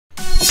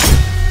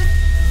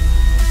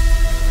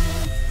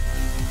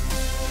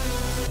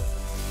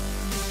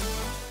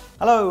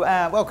Hello,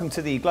 welcome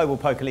to the Global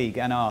Poker League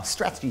and our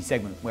strategy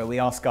segment where we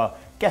ask our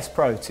guest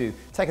pro to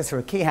take us through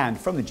a key hand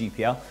from the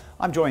GPL.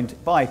 I'm joined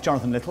by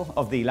Jonathan Little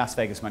of the Las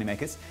Vegas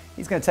Moneymakers.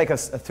 He's going to take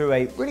us through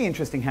a really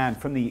interesting hand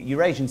from the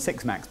Eurasian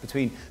Six Max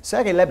between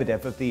Sergey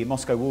Lebedev of the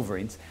Moscow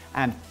Wolverines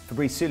and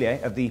Fabrice Soulier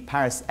of the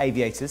Paris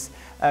Aviators.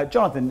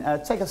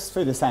 Jonathan, take us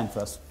through this hand for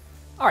us.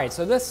 All right,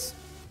 so this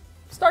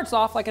starts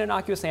off like an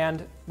innocuous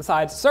hand.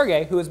 Besides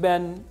Sergey, who has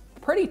been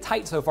pretty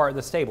tight so far at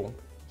this table,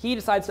 he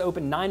decides to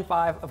open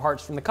 9-5 of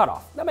hearts from the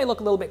cutoff. That may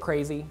look a little bit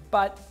crazy,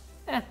 but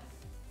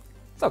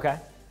it's okay.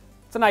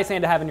 It's a nice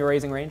hand to have in your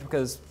raising range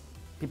because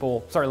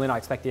people certainly not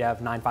expect you to have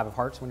 9-5 of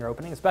hearts when you're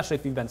opening, especially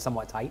if you've been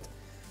somewhat tight.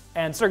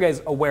 And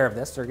Sergey's aware of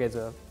this. Sergey's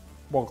a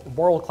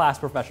world-class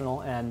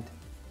professional and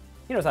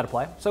he knows how to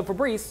play. So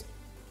Fabrice,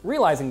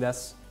 realizing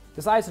this,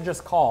 decides to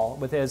just call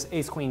with his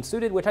ace-queen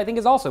suited, which I think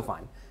is also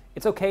fine.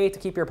 It's okay to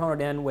keep your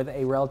opponent in with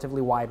a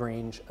relatively wide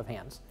range of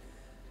hands.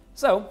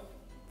 So,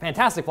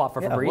 fantastic flop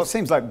for Fabrice. What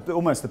seems like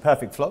almost the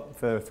perfect flop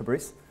for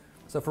Fabrice.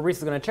 So Fabrice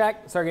is going to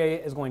check. Sergey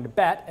is going to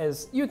bet,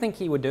 as you think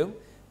he would do.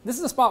 This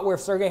is a spot where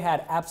if Sergey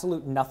had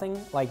absolute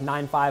nothing, like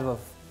 9-5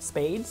 of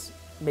spades,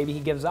 maybe he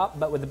gives up.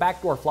 But with the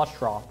backdoor flush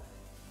draw,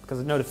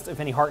 because notice if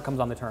any heart comes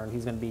on the turn,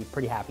 he's going to be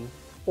pretty happy.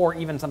 Or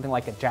even something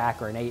like a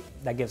jack or an 8,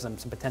 that gives him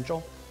some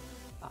potential.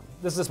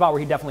 This is a spot where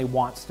he definitely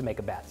wants to make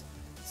a bet.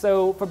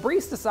 So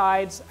Fabrice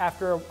decides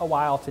after a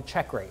while to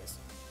check raise.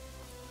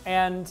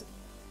 And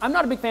I'm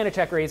not a big fan of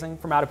check raising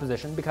from out of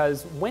position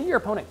because when your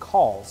opponent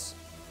calls,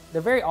 they're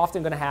very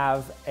often going to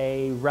have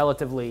a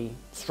relatively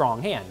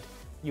strong hand,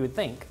 you would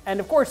think.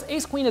 And of course,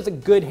 ace-queen is a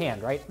good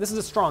hand, right? This is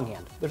a strong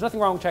hand. There's nothing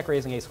wrong with check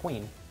raising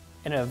ace-queen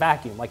in a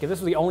vacuum. Like if this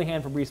was the only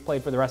hand Fabrice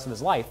played for the rest of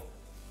his life,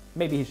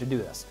 maybe he should do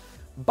this.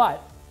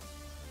 But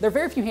there are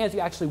very few hands you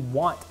actually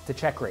want to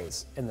check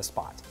raise in this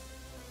spot.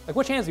 Like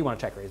which hands do you want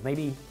to check raise?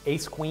 Maybe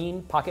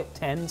ace-queen, pocket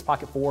 10s,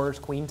 pocket 4s,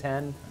 queen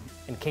 10,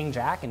 and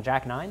king-jack and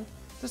jack-9?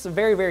 This is a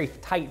very, very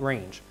tight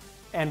range.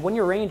 And when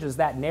your range is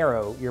that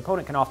narrow, your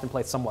opponent can often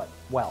play somewhat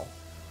well.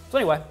 So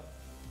anyway,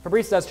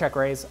 Fabrice does check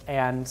raise,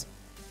 and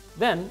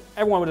then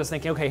everyone was just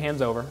thinking, okay,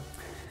 hand's over.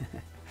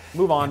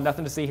 Move on,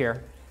 nothing to see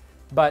here.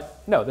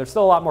 But no, there's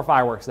still a lot more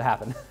fireworks to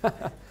happen.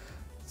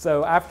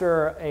 So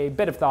after a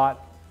bit of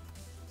thought,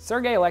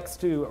 Sergey elects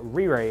to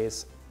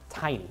re-raise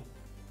tiny.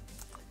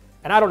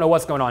 And I don't know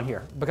what's going on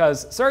here,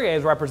 because Sergey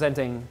is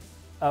representing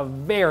a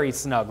very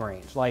snug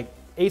range, like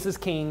aces,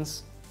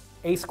 kings,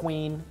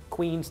 ace-queen,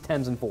 queens,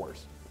 10s, and 4s.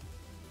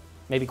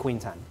 Maybe queen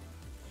 10.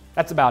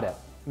 That's about it.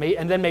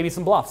 And then maybe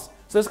some bluffs.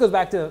 So this goes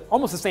back to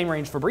almost the same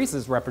range Fabrice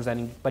is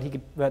representing, but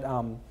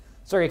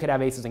Sergey could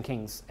have aces and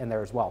kings in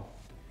there as well.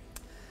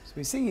 So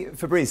we see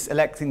Fabrice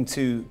electing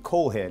to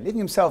call here, leaving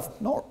himself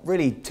not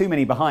really too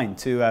many behind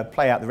to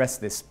play out the rest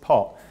of this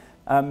pot.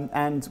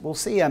 And we'll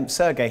see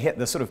Sergey hit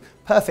the sort of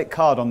perfect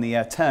card on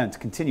the turn to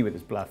continue with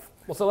his bluff.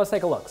 Well, so let's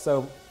take a look.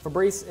 So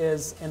Fabrice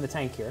is in the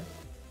tank here.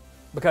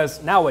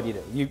 Because now what do?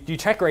 You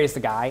check raise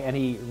the guy and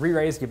he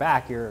re-raised you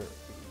back. You're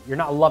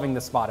not loving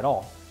this spot at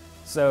all.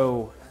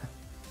 So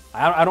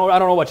I don't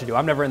know what you do.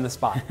 I'm never in this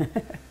spot.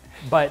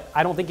 But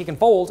I don't think he can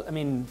fold. I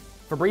mean,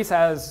 Fabrice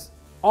has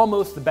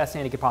almost the best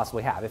hand he could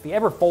possibly have. If he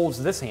ever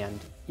folds this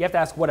hand, you have to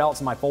ask what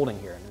else am I folding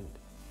here? And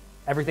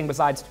everything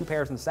besides 2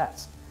 pairs and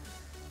sets.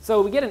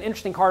 So we get an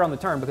interesting card on the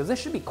turn because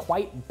this should be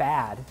quite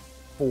bad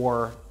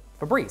for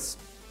Fabrice.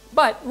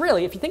 But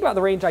really, if you think about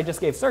the range I just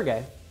gave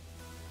Sergey,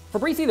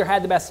 Fabrice either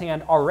had the best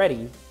hand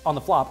already on the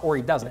flop or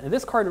he doesn't. And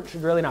this card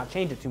should really not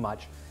change it too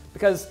much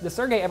because does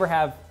Sergey ever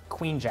have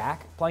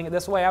queen-jack playing it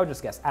this way? I would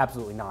just guess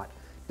absolutely not.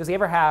 Does he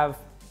ever have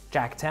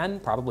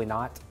jack-10? Probably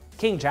not.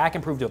 King-jack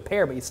improved to a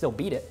pair, but you still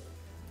beat it.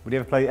 Would he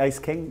ever play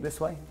ace-king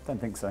this way? Don't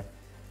think so.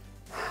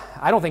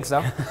 I don't think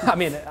so. I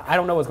mean, I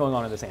don't know what's going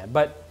on in this hand.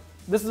 But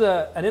this is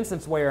an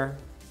instance where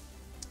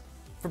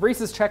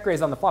Fabrice's check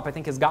raise on the flop, I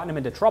think, has gotten him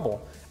into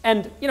trouble.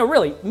 And, you know,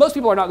 really, most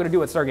people are not going to do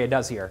what Sergey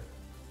does here.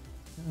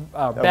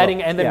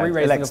 Betting and then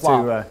re-raising the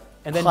flop.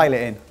 And then pile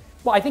it in.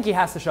 Well, I think he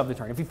has to shove the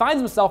turn. If he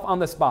finds himself on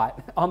the spot,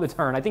 on the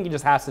turn, I think he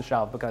just has to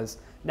shove because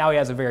now he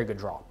has a very good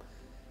draw.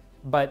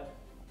 But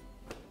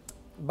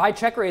by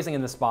check raising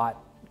in the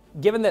spot,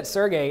 given that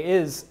Sergey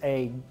is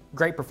a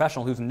great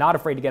professional who's not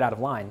afraid to get out of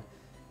line,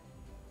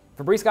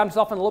 Fabrice got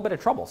himself in a little bit of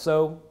trouble.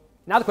 So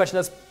now the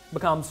question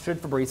becomes, should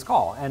Fabrice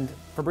call? And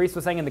Fabrice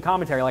was saying in the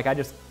commentary, like, I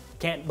just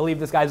can't believe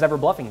this guy's ever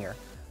bluffing here.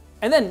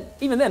 And then,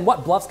 even then,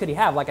 what bluffs could he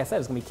have? Like I said,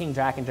 it's going to be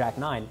king-jack and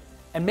jack-9.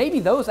 And maybe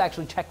those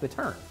actually check the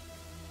turn.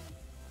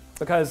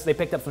 Because they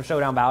picked up some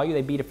showdown value.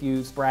 They beat a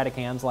few sporadic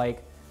hands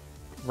like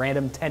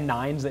random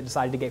 10-9s that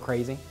decided to get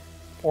crazy.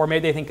 Or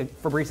maybe they think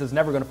Fabrice is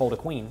never going to fold a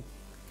queen.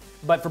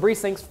 But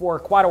Fabrice thinks for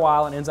quite a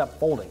while and ends up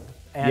folding.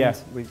 And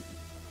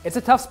it's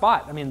a tough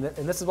spot. I mean,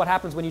 and this is what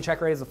happens when you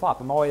check raise the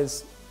flop. I'm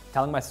always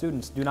telling my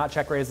students, do not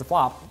check raise the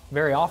flop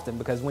very often.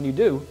 Because when you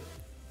do,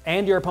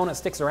 and your opponent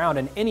sticks around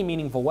in any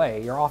meaningful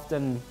way, you're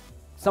often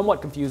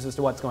somewhat confused as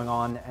to what's going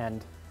on. And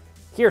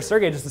here,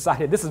 Sergey just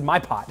decided, this is my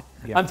pot.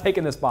 I'm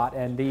taking this pot.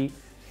 And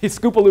He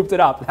scoop-a-looped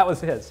it up. That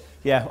was his.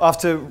 Yeah,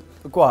 after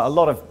quite a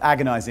lot of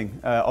agonising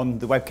on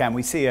the webcam,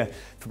 we see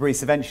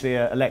Fabrice eventually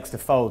elects to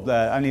fold,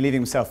 only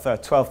leaving himself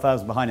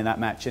 12,000 behind in that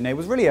match. And it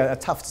was really a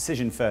tough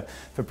decision for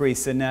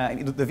Fabrice. And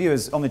the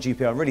viewers on the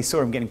GPL really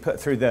saw him getting put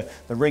through the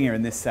ringer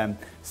in this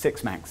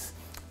six max.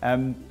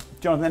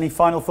 Jonathan, any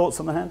final thoughts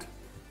on the hand?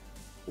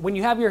 When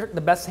you have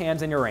the best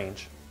hands in your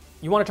range,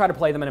 you want to try to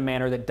play them in a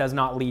manner that does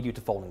not lead you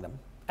to folding them,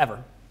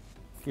 ever.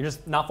 You're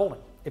just not folding.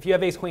 If you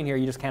have ace-queen here,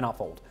 you just cannot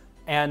fold.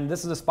 And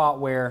this is a spot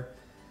where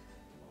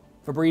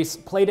Fabrice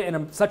played it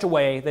in such a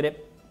way that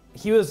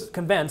he was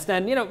convinced,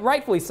 and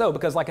rightfully so,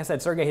 because like I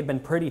said, Sergey had been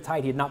pretty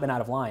tight. He had not been out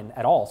of line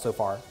at all so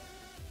far.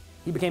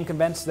 He became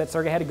convinced that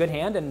Sergey had a good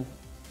hand, and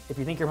if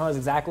you think your opponent is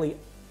exactly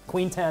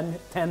queen 10,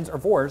 10s,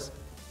 or 4s,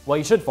 well,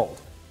 you should fold.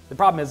 The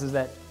problem is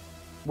that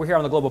we're here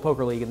on the Global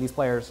Poker League, and these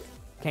players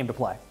came to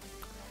play.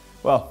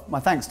 Well, my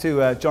thanks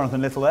to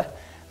Jonathan Little there.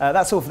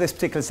 That's all for this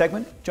particular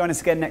segment. Join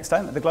us again next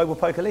time at the Global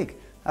Poker League.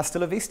 Hasta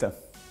la vista.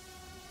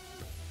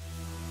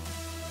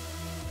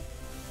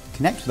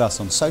 Connect with us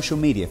on social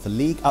media for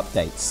league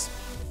updates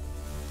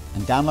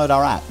and download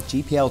our app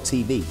GPL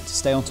TV to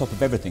stay on top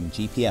of everything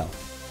GPL.